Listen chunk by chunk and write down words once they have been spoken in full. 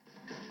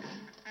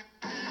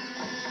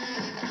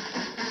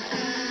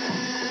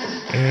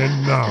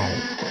And now,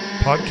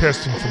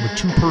 podcasting from a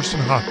two-person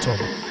hot tub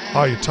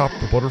high atop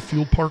the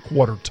Butterfield Park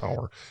Water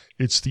Tower,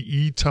 it's the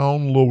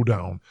E-Town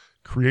Lowdown,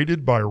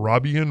 created by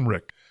Robbie and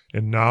Rick.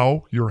 And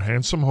now, your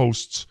handsome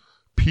hosts,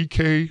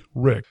 PK,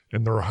 Rick,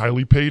 and their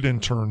highly paid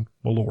intern,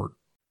 Malord.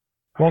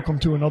 Welcome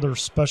to another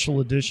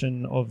special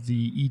edition of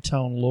the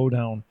E-Town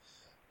Lowdown,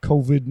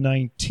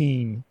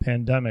 COVID-19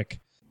 pandemic.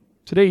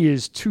 Today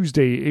is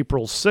Tuesday,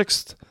 April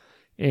 6th,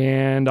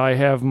 and I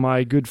have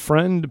my good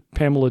friend,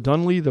 Pamela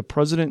Dunley, the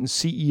president and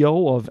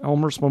CEO of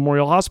Elmhurst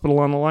Memorial Hospital,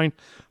 on the line.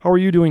 How are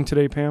you doing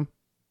today, Pam?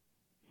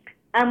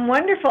 I'm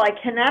wonderful. I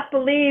cannot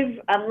believe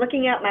I'm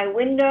looking out my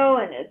window,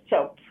 and it's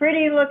so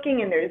pretty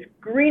looking, and there's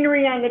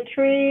greenery on the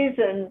trees,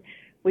 and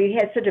we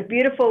had such a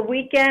beautiful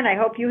weekend. I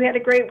hope you had a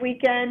great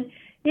weekend.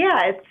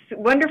 Yeah, it's a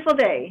wonderful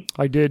day.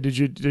 I did. Did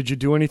you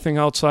do anything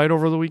outside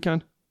over the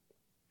weekend?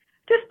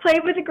 Just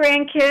played with the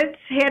grandkids,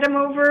 had them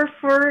over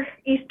for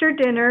Easter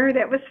dinner.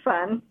 That was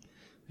fun.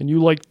 And you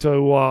like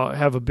to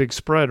have a big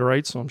spread,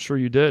 right? So I'm sure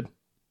you did.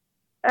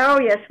 Oh,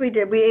 yes, we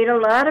did. We ate a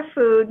lot of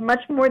food,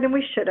 much more than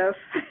we should have.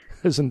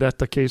 Isn't that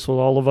the case with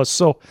all of us?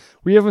 So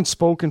we haven't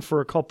spoken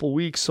for a couple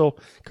weeks. So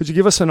could you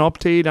give us an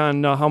update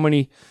on how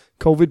many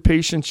COVID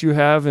patients you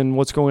have and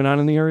what's going on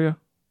in the area?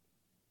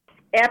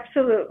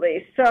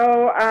 Absolutely.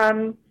 So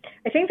I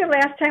think the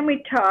last time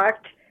we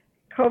talked,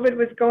 COVID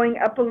was going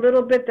up a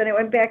little bit, then it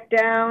went back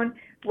down.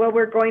 Well,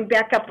 we're going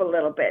back up a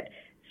little bit.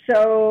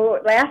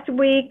 So last time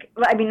we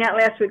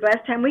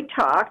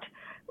talked,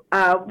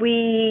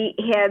 we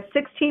had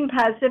 16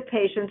 positive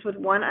patients with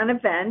one on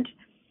event,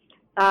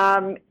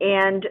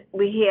 and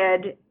we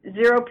had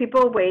 0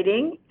 people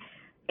waiting.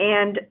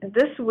 And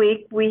this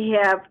week we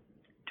have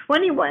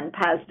 21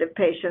 positive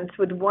patients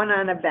with one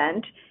on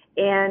event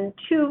and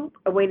 2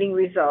 awaiting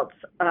results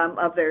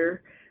of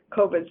their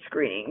COVID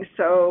screening.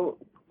 So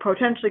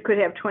potentially could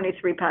have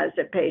 23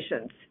 positive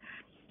patients.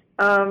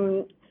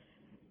 In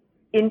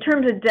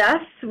terms of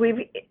deaths,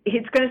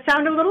 it's going to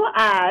sound a little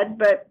odd,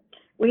 but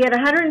we had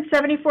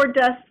 174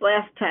 deaths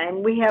last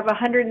time. We have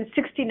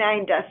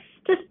 169 deaths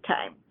this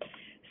time.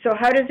 So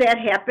how does that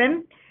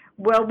happen?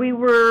 Well,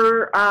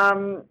 the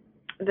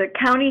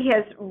county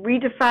has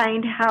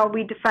redefined how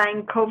we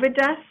define COVID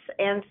deaths,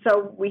 and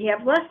so we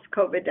have less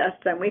COVID deaths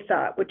than we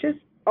thought, which is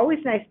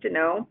always nice to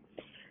know.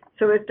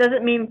 So it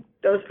doesn't mean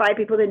those 5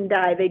 people didn't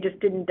die. They just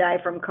didn't die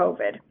from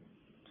COVID.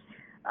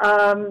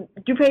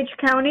 DuPage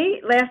County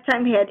last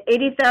time had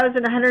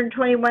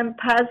 80,121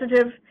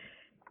 positive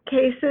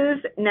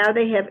cases. Now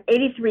they have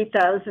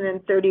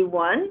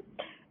 83,031.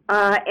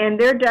 And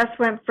their deaths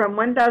went from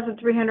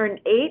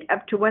 1,308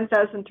 up to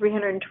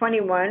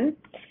 1,321.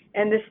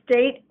 And the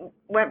state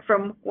went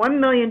from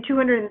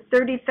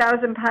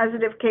 1,230,000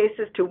 positive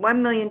cases to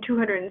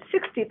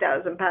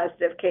 1,260,000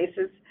 positive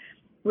cases,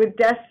 with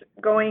deaths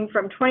going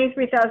from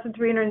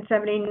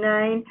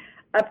 23,379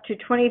 up to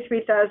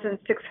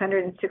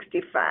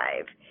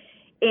 23,665.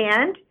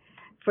 And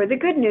for the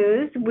good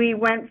news, we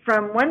went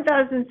from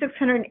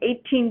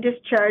 1,618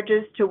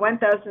 discharges to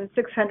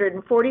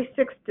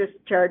 1,646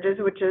 discharges,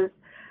 which is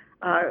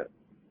a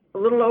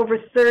little over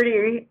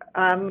 30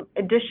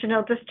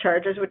 additional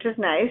discharges, which is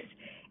nice.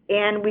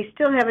 And we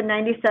still have a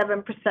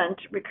 97%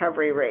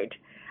 recovery rate.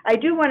 I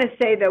do want to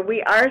say that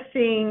we are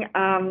seeing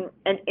an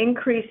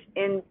increase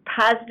in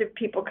positive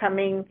people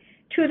coming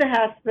to the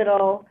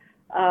hospital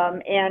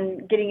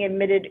and getting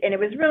admitted. And it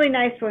was really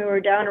nice when we were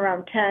down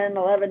around 10,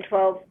 11,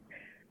 12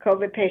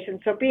 COVID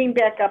patients. So being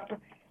back up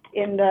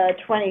in the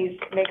 20s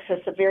makes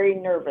us very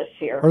nervous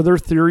here. Are there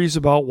theories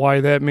about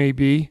why that may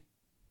be?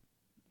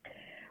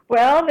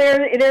 Well,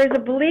 there's a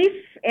belief,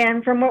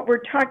 and from what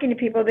we're talking to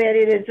people, that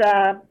it is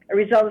a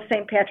result of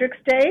St.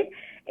 Patrick's Day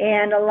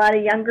and a lot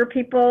of younger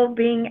people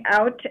being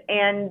out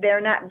and they're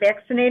not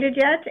vaccinated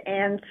yet.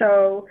 And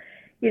so,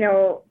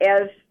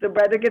 as the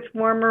weather gets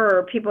warmer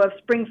or people have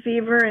spring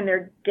fever and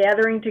they're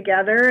gathering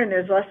together and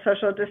there's less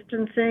social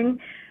distancing,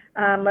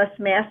 less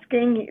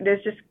masking,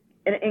 there's just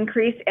an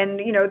increase. And,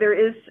 there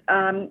is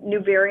new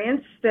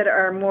variants that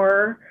are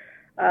more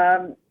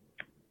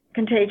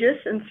contagious.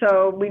 And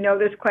so we know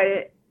there's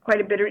quite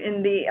a bit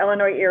in the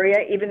Illinois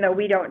area, even though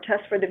we don't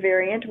test for the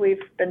variant,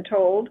 we've been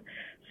told.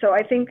 So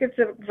I think it's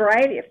a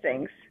variety of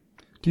things.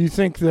 Do you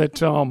think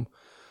that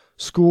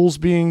schools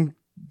being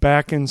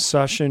back in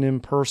session in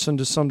person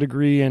to some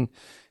degree and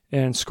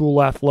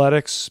school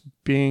athletics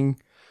being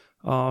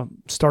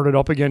started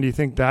up again, do you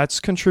think that's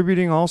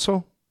contributing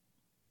also?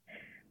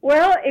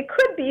 Well, it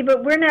could be,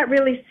 but we're not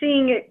really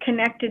seeing it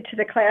connected to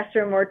the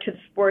classroom or to the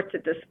sports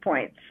at this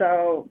point.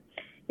 So,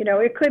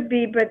 it could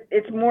be, but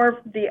it's more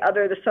the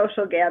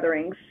social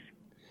gatherings.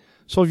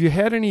 So have you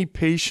had any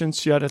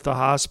patients yet at the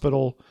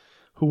hospital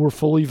who were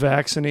fully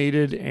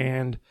vaccinated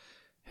and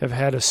have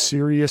had a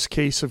serious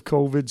case of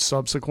COVID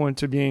subsequent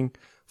to being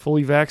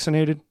fully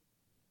vaccinated?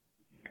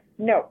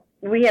 No,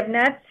 we have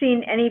not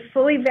seen any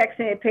fully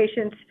vaccinated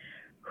patients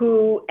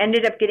who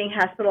ended up getting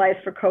hospitalized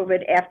for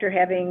COVID after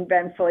having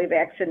been fully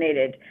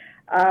vaccinated.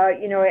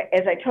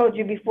 As I told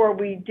you before,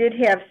 we did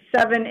have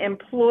 7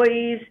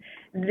 employees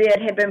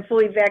that had been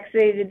fully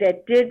vaccinated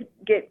that did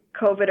get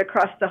COVID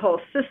across the whole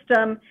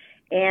system,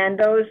 and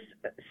those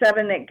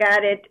 7 that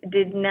got it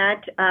did not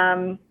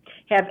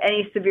have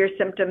any severe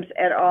symptoms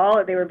at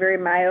all. They were very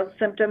mild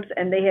symptoms,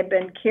 and they had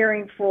been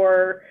caring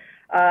for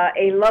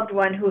a loved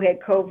one who had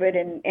COVID,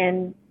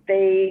 and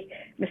they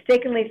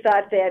mistakenly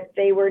thought that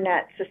they were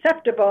not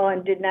susceptible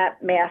and did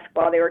not mask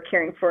while they were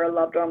caring for a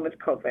loved one with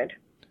COVID.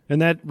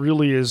 And that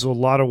really is a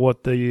lot of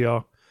what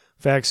the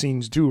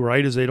vaccines do,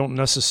 right? Is they don't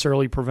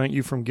necessarily prevent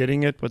you from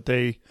getting it, but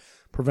they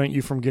prevent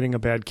you from getting a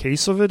bad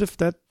case of it, if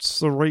that's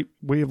the right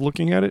way of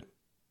looking at it?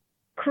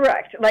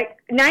 Correct. Like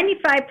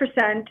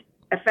 95%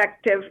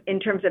 effective in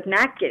terms of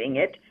not getting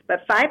it,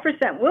 but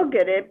 5% will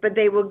get it, but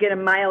they will get a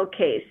mild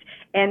case.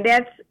 And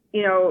that's,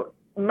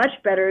 much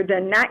better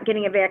than not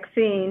getting a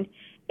vaccine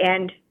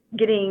and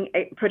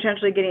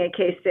potentially getting a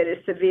case that is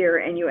severe,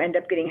 and you end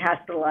up getting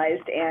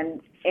hospitalized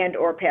and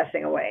or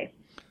passing away.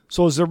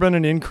 So has there been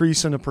an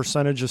increase in the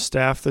percentage of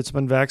staff that's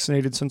been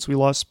vaccinated since we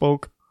last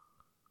spoke?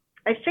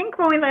 I think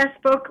when we last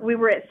spoke, we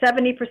were at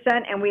 70%,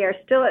 and we are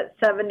still at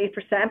 70%,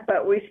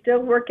 but we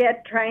still work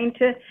at trying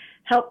to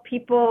help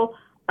people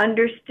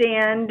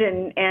understand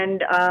and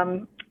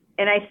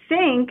I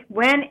think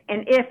when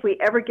and if we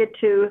ever get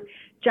to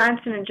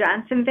Johnson &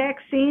 Johnson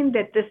vaccine,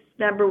 that this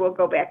number will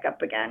go back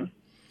up again.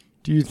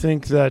 Do you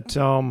think that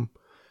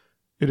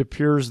it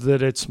appears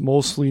that it's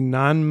mostly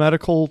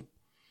non-medical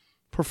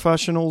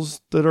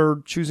professionals that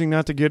are choosing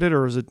not to get it,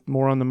 or is it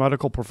more on the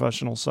medical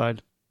professional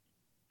side?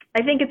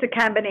 I think it's a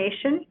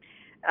combination.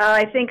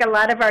 I think a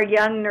lot of our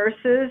young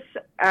nurses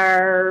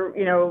are,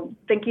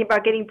 thinking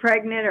about getting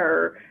pregnant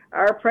or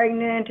are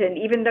pregnant, and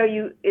even though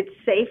it's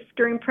safe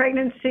during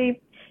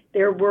pregnancy,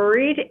 they're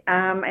worried.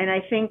 And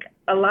I think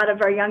a lot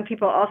of our young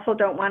people also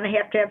don't want to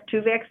have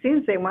 2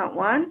 vaccines. They want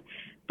one.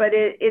 But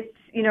it's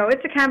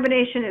a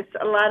combination. It's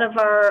a lot of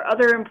our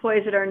other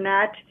employees that are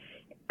not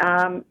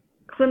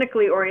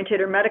clinically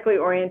oriented or medically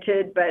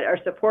oriented, but our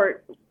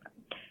support,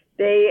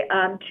 they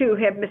too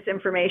have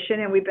misinformation,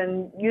 and we've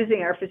been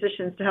using our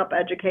physicians to help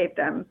educate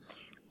them.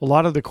 A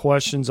lot of the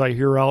questions I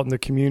hear out in the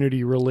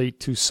community relate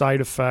to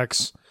side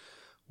effects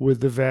with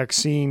the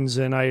vaccines,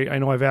 and I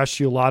know I've asked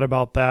you a lot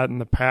about that in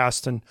the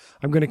past, and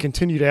I'm going to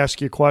continue to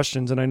ask you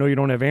questions, and I know you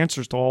don't have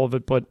answers to all of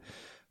it, but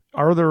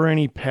are there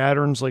any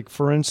patterns? Like,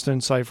 for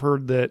instance, I've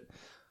heard that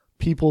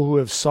people who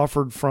have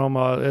suffered from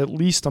at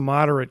least a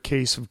moderate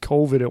case of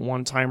COVID at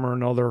one time or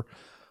another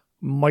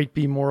might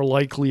be more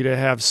likely to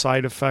have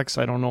side effects.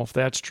 I don't know if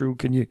that's true.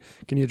 Can you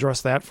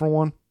address that for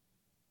one?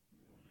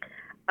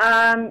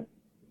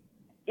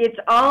 It's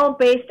all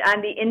based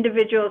on the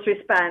individual's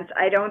response.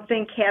 I don't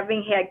think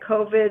having had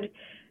COVID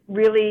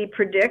really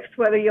predicts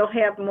whether you'll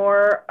have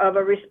more of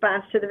a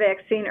response to the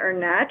vaccine or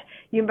not.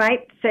 You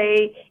might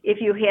say if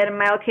you had a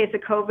mild case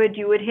of COVID,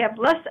 you would have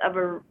less of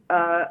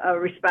a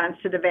response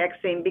to the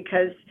vaccine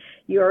because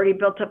you already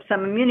built up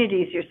some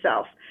immunities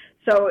yourself.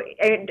 So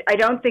I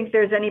don't think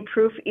there's any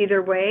proof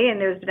either way, and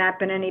there's not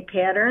been any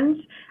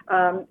patterns.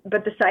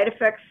 But the side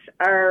effects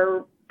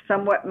are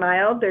somewhat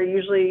mild. They're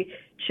usually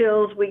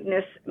chills,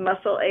 weakness,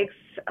 muscle aches,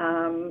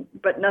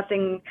 but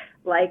nothing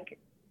like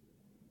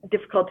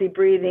difficulty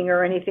breathing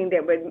or anything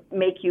that would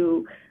make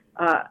you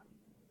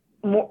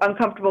more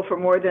uncomfortable for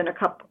more than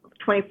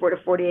 24 to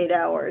 48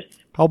 hours.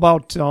 How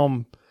about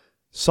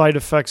side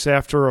effects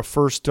after a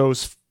first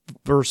dose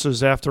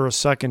versus after a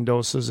second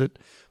dose? Is it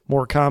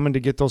more common to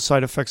get those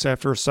side effects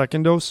after a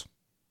second dose?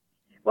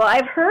 Well,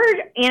 I've heard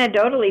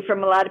anecdotally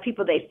from a lot of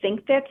people they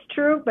think that's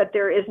true, but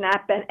there has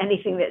not been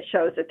anything that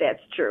shows that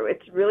that's true.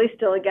 It's really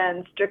still,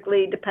 again,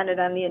 strictly dependent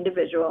on the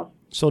individual.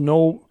 So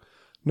no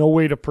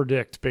way to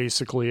predict,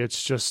 basically.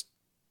 It's just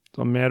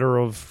a matter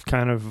of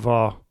kind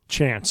of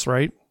chance,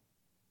 right?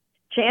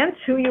 Chance,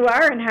 who you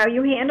are and how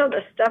you handle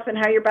the stuff and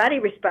how your body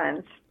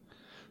responds.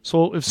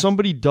 So if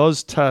somebody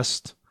does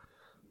test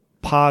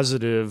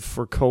positive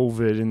for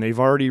COVID and they've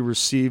already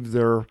received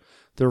their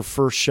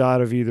first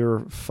shot of either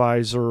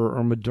Pfizer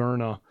or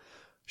Moderna,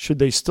 should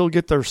they still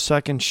get their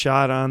second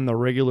shot on the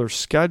regular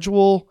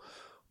schedule,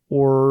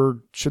 or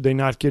should they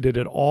not get it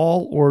at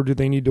all, or do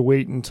they need to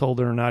wait until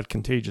they're not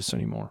contagious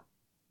anymore?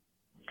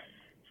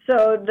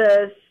 So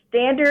the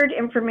standard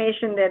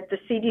information that the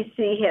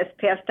CDC has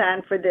passed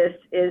on for this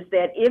is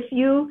that if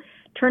you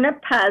turn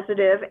up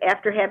positive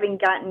after having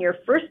gotten your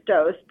first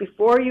dose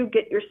before you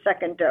get your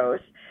second dose,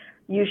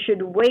 you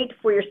should wait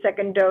for your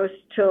second dose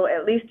till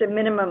at least a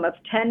minimum of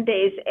 10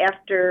 days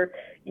after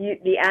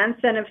the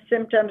onset of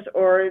symptoms,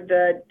 or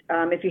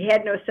if you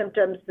had no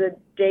symptoms the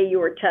day you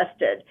were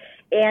tested,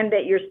 and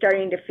that you're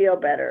starting to feel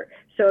better.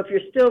 So if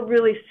you're still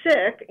really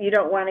sick, you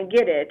don't want to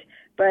get it.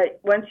 But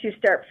once you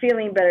start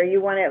feeling better,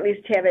 you want to at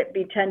least have it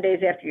be 10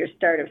 days after your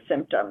start of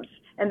symptoms.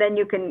 And then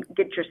you can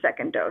get your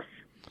second dose.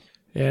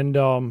 And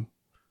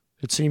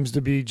it seems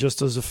to be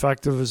just as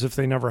effective as if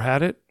they never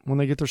had it when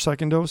they get their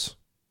second dose?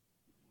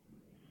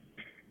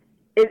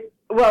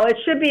 It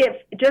should be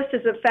just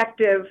as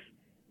effective,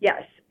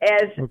 yes,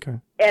 as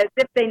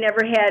if they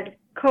never had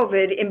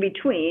COVID in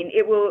between.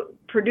 It will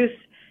produce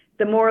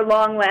the more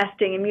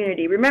long-lasting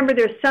immunity. Remember,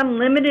 there's some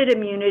limited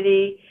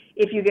immunity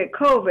if you get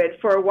COVID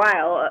for a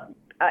while.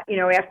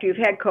 after you've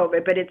had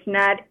COVID, but it's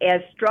not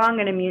as strong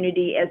an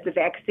immunity as the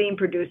vaccine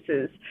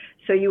produces.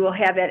 So you will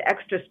have that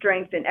extra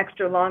strength and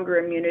extra longer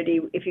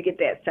immunity if you get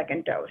that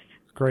second dose.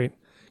 Great.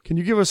 Can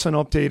you give us an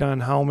update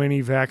on how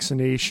many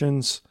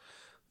vaccinations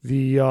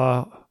the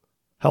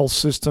health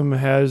system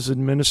has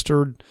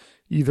administered,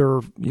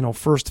 either,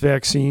 first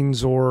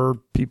vaccines or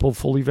people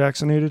fully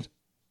vaccinated?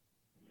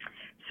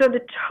 So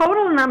the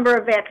total number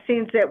of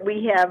vaccines that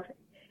we have,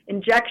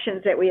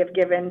 injections that we have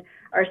given,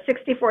 are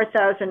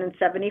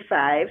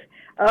 64,075.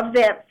 Of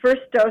that,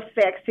 first dose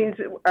vaccines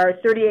are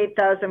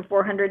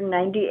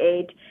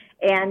 38,498,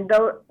 and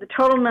the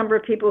total number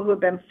of people who have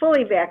been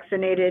fully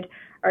vaccinated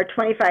are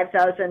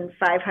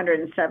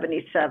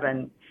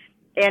 25,577.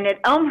 And at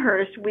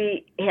Elmhurst,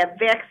 we have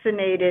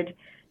vaccinated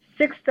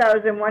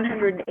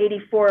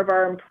 6,184 of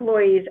our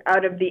employees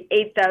out of the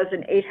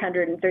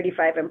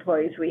 8,835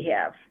 employees we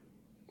have.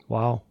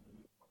 Wow.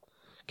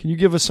 Can you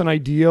give us an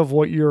idea of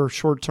what your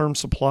short-term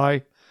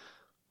supply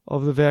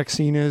of the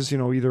vaccine is,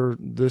 either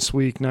this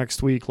week,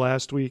 next week,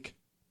 last week?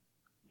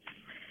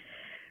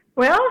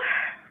 Well,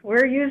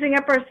 we're using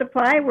up our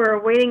supply. We're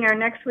awaiting our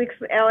next week's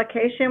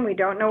allocation. We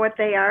don't know what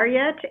they are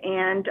yet,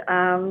 and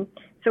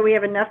so we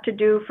have enough to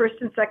do first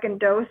and second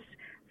dose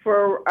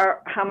for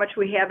how much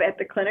we have at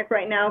the clinic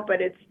right now,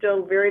 but it's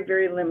still very,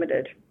 very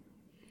limited.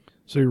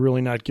 So you're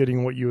really not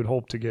getting what you would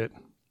hope to get?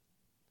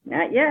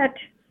 Not yet.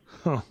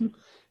 Huh.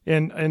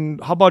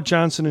 And how about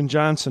Johnson &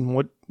 Johnson?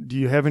 What do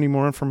you have any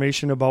more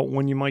information about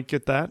when you might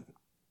get that?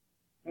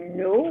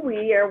 No,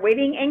 we are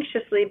waiting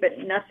anxiously, but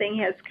nothing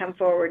has come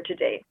forward to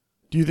date.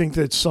 Do you think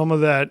that some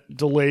of that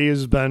delay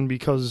has been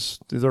because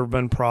there have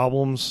been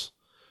problems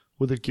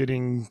with it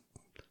getting,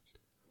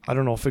 I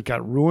don't know if it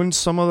got ruined,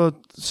 some of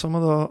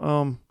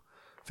the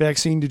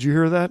vaccine? Did you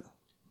hear that?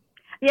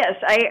 Yes,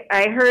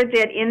 I heard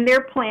that in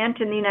their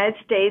plant in the United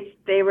States,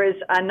 there was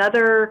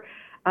another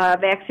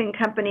vaccine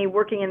company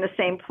working in the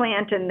same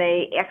plant, and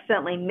they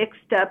accidentally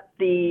mixed up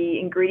the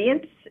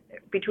ingredients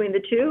between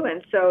the two,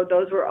 and so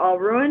those were all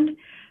ruined.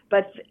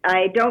 But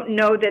I don't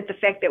know that the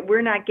fact that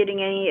we're not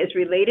getting any is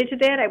related to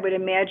that. I would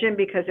imagine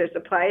because their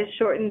supply is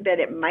shortened that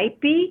it might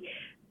be,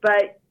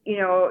 but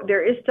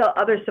there is still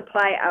other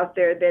supply out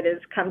there that has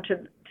come to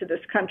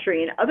this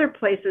country, and other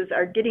places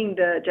are getting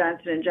the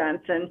Johnson &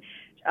 Johnson.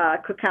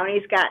 Cook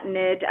County's gotten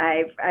it.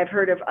 I've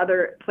heard of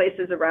other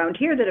places around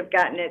here that have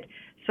gotten it.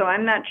 So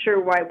I'm not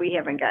sure why we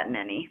haven't gotten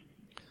any.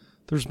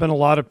 There's been a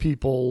lot of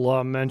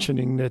people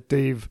mentioning that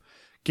they've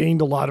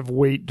gained a lot of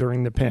weight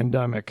during the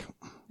pandemic.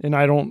 And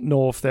I don't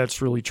know if that's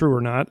really true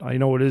or not. I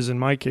know it is in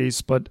my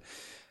case. But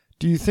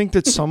do you think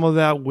that some of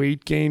that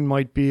weight gain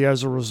might be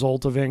as a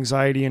result of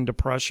anxiety and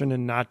depression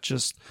and not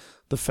just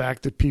the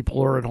fact that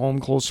people are at home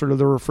closer to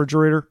the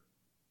refrigerator?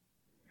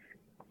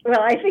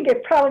 Well, I think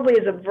it probably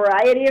is a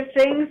variety of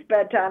things,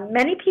 but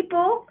many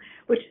people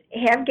which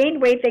have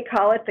gained weight, they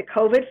call it the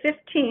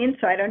COVID-15,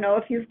 so I don't know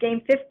if you've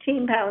gained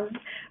 15 pounds,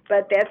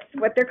 but that's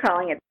what they're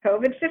calling it,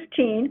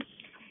 COVID-15.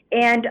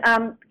 And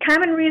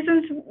common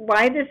reasons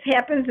why this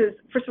happens is,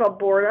 first of all,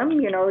 boredom.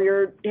 You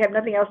have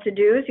nothing else to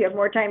do, so you have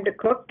more time to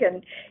cook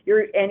and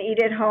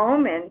eat at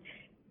home, and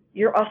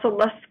you're also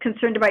less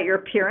concerned about your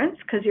appearance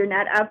because you're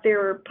not out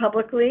there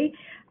publicly,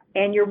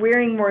 and you're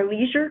wearing more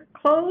leisure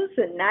clothes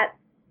and not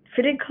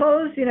fitted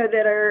clothes,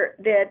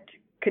 that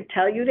could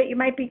tell you that you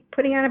might be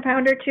putting on a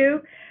pound or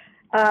two.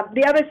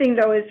 The other thing,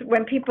 though, is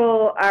when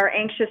people are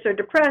anxious or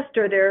depressed,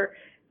 or they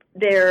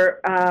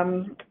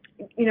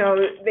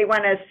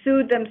want to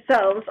soothe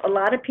themselves, a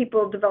lot of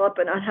people develop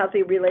an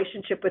unhealthy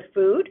relationship with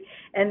food,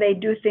 and they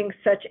do things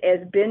such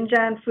as binge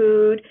on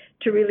food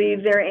to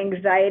relieve their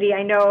anxiety.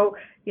 I know,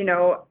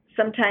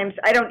 sometimes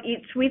I don't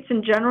eat sweets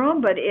in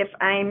general, but if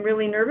I'm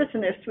really nervous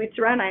and there's sweets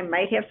around, I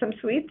might have some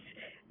sweets.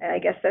 I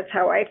guess that's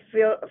how I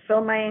feel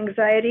my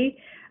anxiety.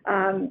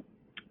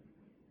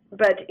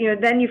 But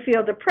then you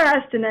feel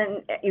depressed, and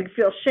then you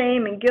feel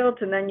shame and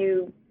guilt, and then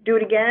you do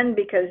it again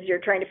because you're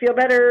trying to feel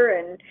better,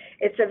 and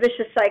it's a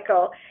vicious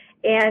cycle.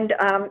 And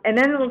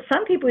then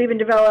some people even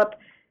develop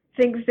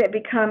things that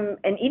become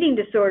an eating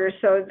disorder.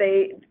 So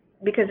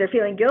because they're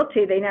feeling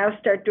guilty, they now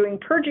start doing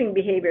purging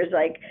behaviors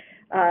like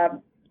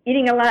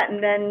eating a lot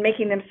and then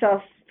making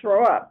themselves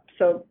throw up.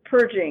 So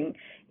purging,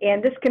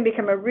 and this can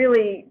become a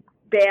really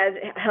bad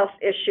health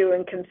issue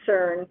and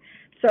concern.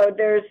 So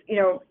there's,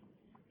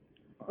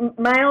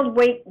 mild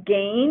weight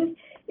gain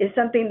is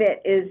something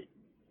that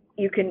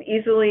you can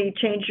easily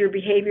change your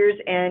behaviors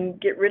and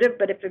get rid of,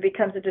 but if it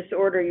becomes a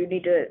disorder, you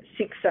need to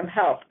seek some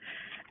help.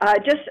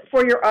 Just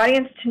for your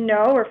audience to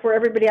know, or for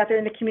everybody out there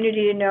in the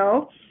community to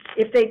know,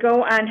 if they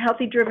go on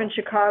Healthy Driven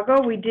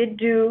Chicago, we did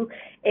do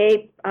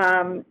a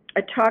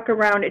talk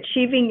around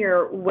achieving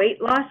your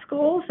weight loss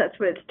goals. That's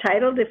what it's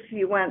titled, if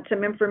you want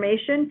some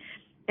information.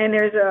 And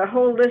there's a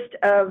whole list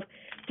of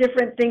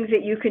different things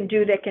that you can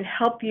do that can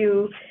help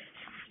you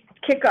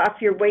kick off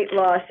your weight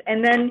loss.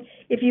 And then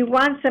if you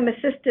want some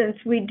assistance,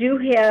 we do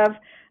have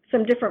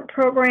some different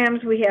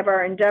programs. We have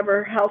our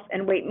Endeavor Health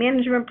and Weight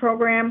Management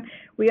Program.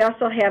 We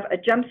also have a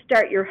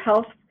Jumpstart Your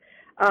Health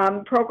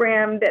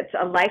program that's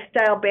a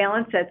lifestyle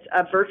balance. That's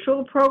a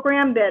virtual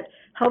program that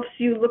helps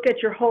you look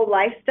at your whole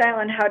lifestyle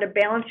and how to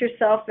balance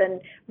yourself and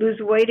lose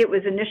weight. It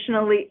was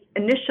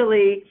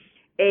initially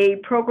a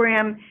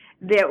program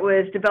that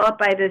was developed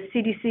by the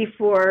CDC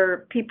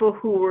for people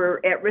who were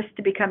at risk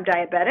to become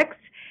diabetics.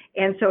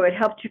 And so it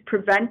helped to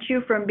prevent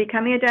you from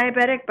becoming a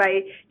diabetic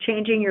by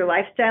changing your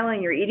lifestyle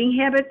and your eating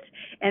habits.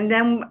 And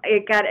then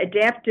it got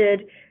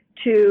adapted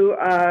to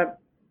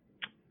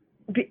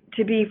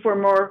be for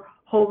more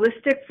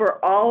holistic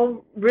for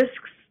all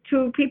risks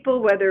to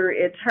people, whether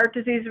it's heart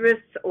disease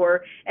risks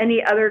or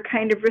any other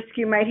kind of risk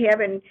you might have,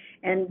 and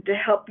to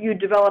help you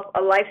develop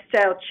a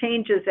lifestyle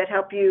changes that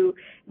help you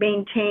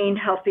maintain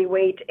healthy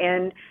weight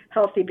and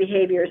healthy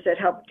behaviors that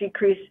help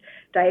decrease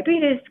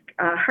diabetes,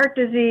 heart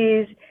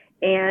disease,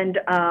 and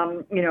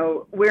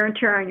wear and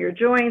tear on your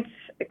joints,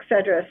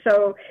 etc.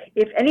 So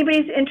if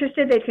anybody's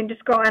interested, they can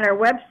just go on our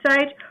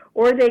website,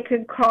 or they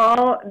could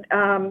call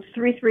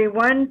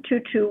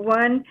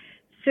 331-221-6100,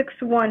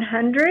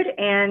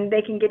 and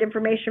they can get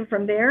information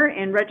from there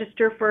and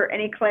register for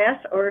any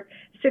class, or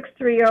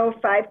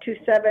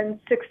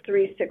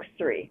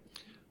 630-527-6363.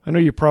 I know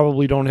you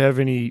probably don't have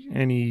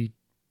any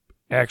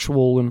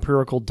actual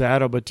empirical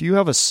data, but do you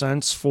have a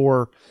sense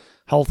for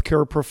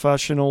healthcare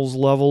professionals'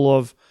 level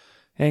of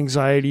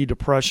anxiety,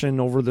 depression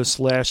over this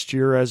last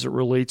year as it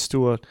relates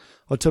to a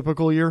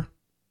typical year?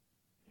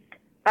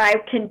 I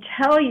can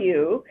tell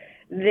you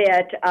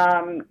that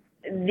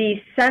the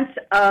sense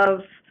of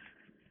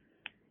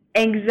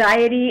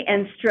anxiety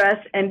and stress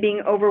and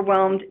being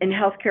overwhelmed in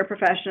healthcare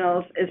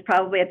professionals is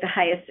probably at the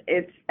highest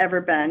it's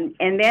ever been.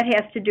 And that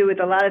has to do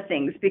with a lot of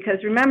things,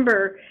 because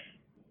remember,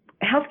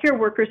 healthcare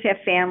workers have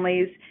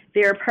families,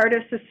 they're a part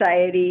of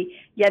society,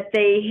 yet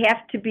they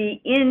have to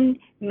be in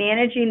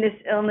managing this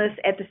illness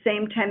at the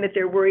same time that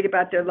they're worried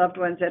about their loved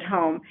ones at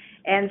home.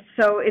 And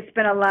so it's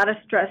been a lot of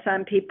stress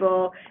on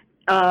people,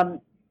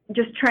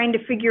 just trying to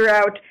figure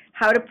out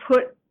how to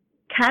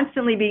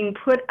constantly being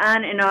put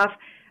on and off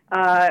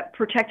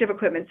protective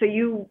equipment. So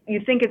you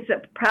think it's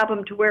a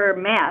problem to wear a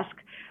mask.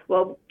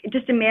 Well,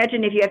 just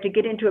imagine if you have to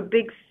get into a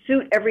big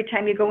suit every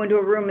time you go into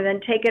a room and then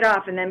take it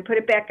off and then put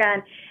it back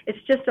on.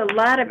 It's just a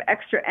lot of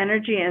extra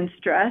energy and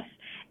stress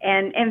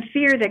and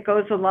fear that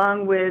goes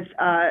along with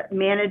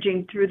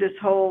managing through this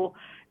whole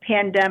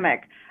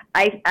pandemic.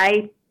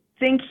 I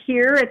think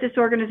here at this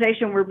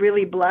organization we're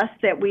really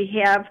blessed that we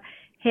have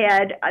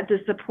had the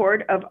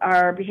support of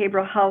our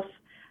behavioral health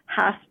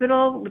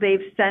hospital.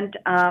 They've sent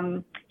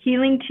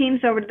healing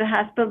teams over to the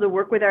hospital to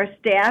work with our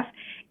staff,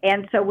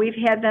 and so we've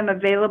had them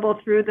available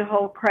through the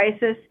whole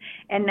crisis.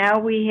 And now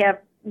we have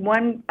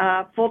one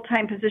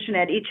full-time position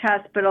at each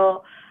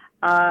hospital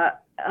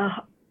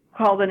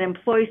called an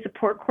employee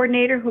support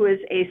coordinator, who is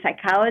a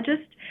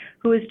psychologist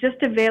who is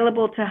just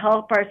available to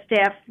help our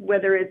staff,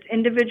 whether it's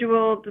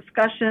individual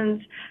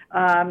discussions,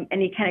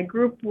 any kind of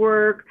group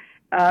work,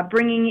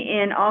 bringing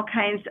in all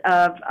kinds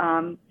of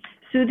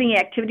soothing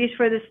activities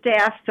for the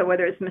staff, so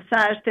whether it's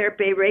massage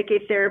therapy,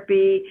 Reiki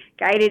therapy,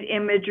 guided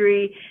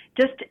imagery,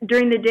 just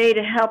during the day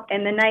to help,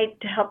 and the night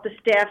to help the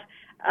staff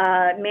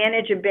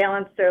manage and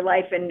balance their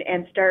life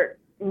and start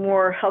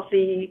more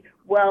healthy,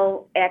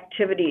 well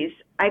activities.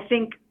 I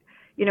think,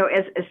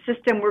 as a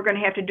system, we're going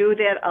to have to do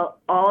that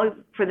all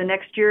for the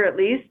next year at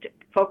least,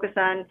 focus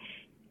on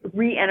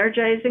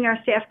re-energizing our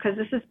staff, because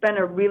this has been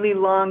a really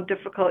long,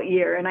 difficult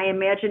year, and I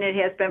imagine it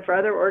has been for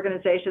other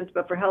organizations,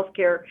 but for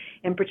healthcare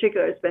in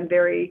particular, it's been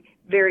very,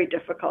 very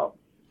difficult.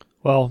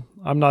 Well,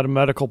 I'm not a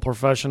medical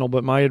professional,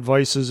 but my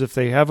advice is if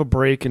they have a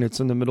break and it's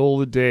in the middle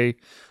of the day,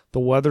 the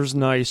weather's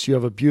nice, you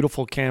have a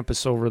beautiful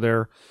campus over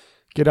there,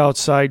 get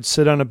outside,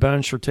 sit on a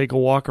bench, or take a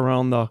walk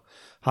around the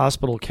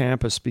hospital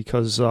campus,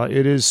 because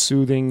it is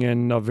soothing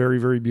and very,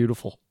 very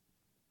beautiful.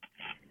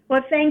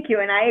 Well, thank you,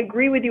 and I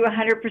agree with you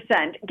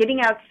 100%.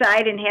 Getting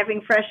outside and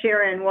having fresh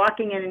air and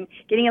walking and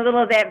getting a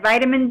little of that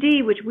vitamin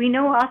D, which we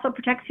know also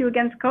protects you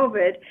against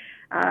COVID,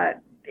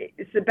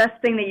 is the best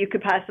thing that you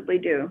could possibly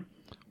do.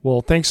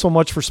 Well, thanks so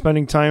much for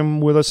spending time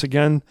with us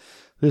again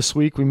this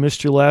week. We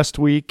missed you last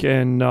week,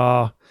 and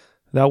that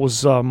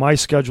was my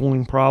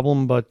scheduling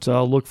problem, but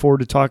look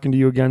forward to talking to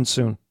you again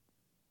soon.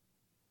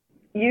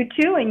 You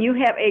too, and you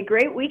have a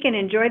great week and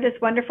enjoy this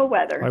wonderful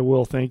weather. I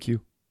will, thank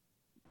you.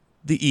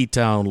 The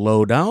E-Town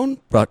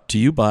Lowdown, brought to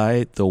you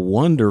by the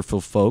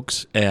wonderful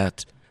folks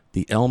at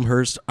the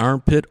Elmhurst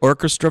Armpit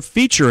Orchestra,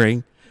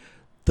 featuring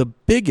the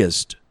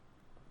biggest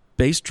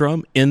bass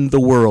drum in the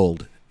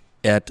world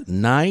at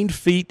 9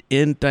 feet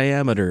in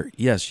diameter.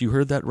 Yes, you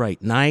heard that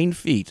right, 9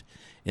 feet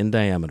in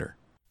diameter.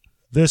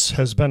 This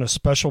has been a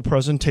special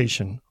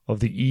presentation of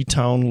the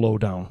E-Town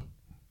Lowdown.